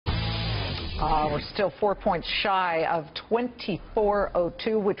We're still 4 points shy of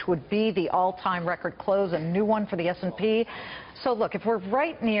 2402, which would be the all-time record close, a new one for the S&P. So look, if we're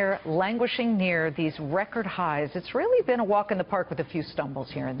right near, languishing near these record highs, it's really been a walk in the park with a few stumbles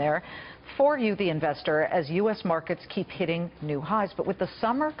here and there for you, the investor, as U.S. markets keep hitting new highs. But with the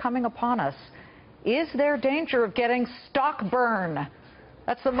summer coming upon us, is there danger of getting stock burn?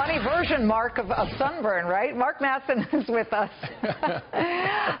 That's the money version, Mark, of sunburn, right? Mark Matson is with us.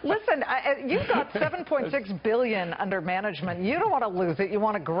 Listen, you've got $7.6 billion under management. You don't want to lose it. You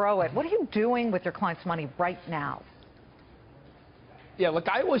want to grow it. What are you doing with your clients' money right now? Yeah, look,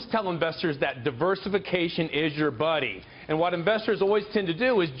 I always tell investors that diversification is your buddy. And what investors always tend to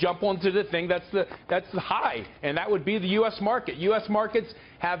do is jump onto the thing that's the high, and that would be the U.S. market. U.S. markets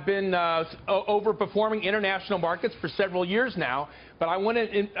have been overperforming international markets for several years now. But I want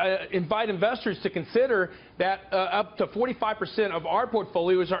to invite investors to consider that up to 45% of our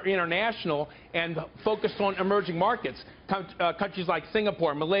portfolios are international and focused on emerging markets. Countries like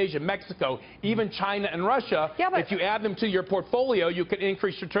Singapore, Malaysia, Mexico, even China and Russia. Yeah, if you add them to your portfolio, you can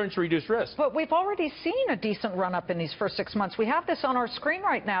increase returns to reduce risk. But we've already seen a decent run-up in these first 6 months. We have this on our screen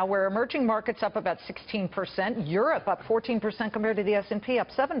right now, where emerging markets up about 16%, Europe up 14% compared to the S&P, up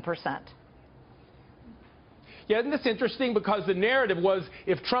 7%. Yeah, isn't this interesting? Because the narrative was,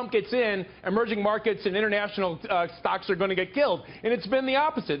 if Trump gets in, emerging markets and international stocks are going to get killed. And it's been the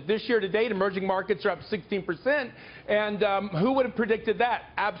opposite. This year to date, emerging markets are up 16%. And who would have predicted that?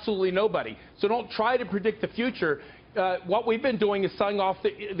 Absolutely nobody. So don't try to predict the future. What we've been doing is selling off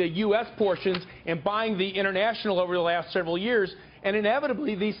the U.S. portions and buying the international over the last several years. And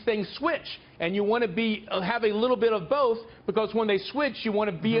inevitably, these things switch. And you want to have a little bit of both, because when they switch, you want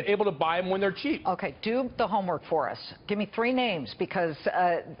to be able to buy them when they're cheap. Okay, do the homework for us. Give me 3 names, because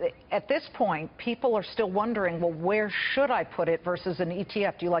at this point, people are still wondering, well, where should I put it versus an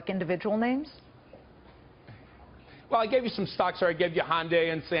ETF? Do you like individual names? Well, I gave you some stocks there. I gave you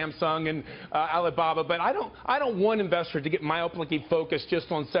Hyundai and Samsung and Alibaba, but I don't want investors to get myopically focused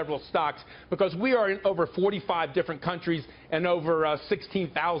just on several stocks, because we are in over 45 different countries and over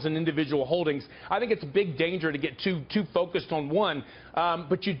 16,000 individual holdings. I think it's a big danger to get too focused on one,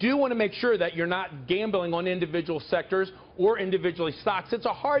 but you do want to make sure that you're not gambling on individual sectors or individually stocks. It's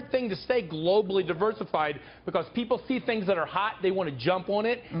a hard thing to stay globally diversified, because people see things that are hot, they want to jump on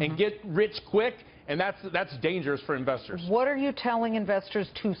it and get rich quick. And that's dangerous for investors. What are you telling investors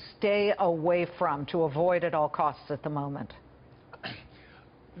to stay away from, to avoid at all costs at the moment?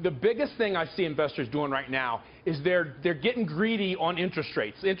 The biggest thing I see investors doing right now is they're getting greedy on interest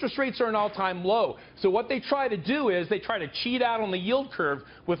rates. Interest rates are an all-time low. So what they try to do is they try to cheat out on the yield curve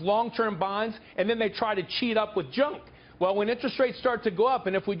with long-term bonds, and then they try to cheat up with junk. Well, when interest rates start to go up,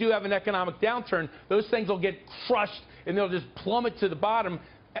 and if we do have an economic downturn, those things will get crushed and they'll just plummet to the bottom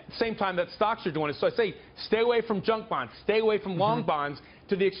at the same time that stocks are doing it. So I say stay away from junk bonds, stay away from long bonds.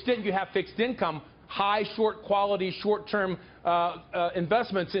 To the extent you have fixed income, high, short quality, short-term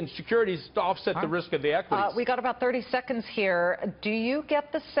investments in securities to offset the risk of the equities. We got about 30 seconds here. Do you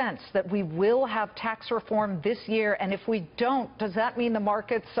get the sense that we will have tax reform this year? And if we don't, does that mean the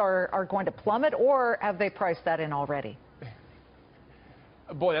markets are going to plummet, or have they priced that in already?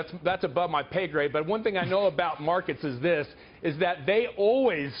 Boy, that's above my pay grade. But one thing I know about markets is that they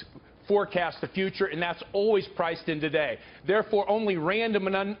always forecast the future, and that's always priced in today. Therefore, only random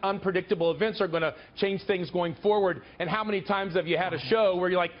and unpredictable events are going to change things going forward. And how many times have you had a show where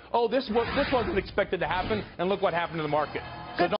you're like, oh, this wasn't expected to happen, and look what happened to the market?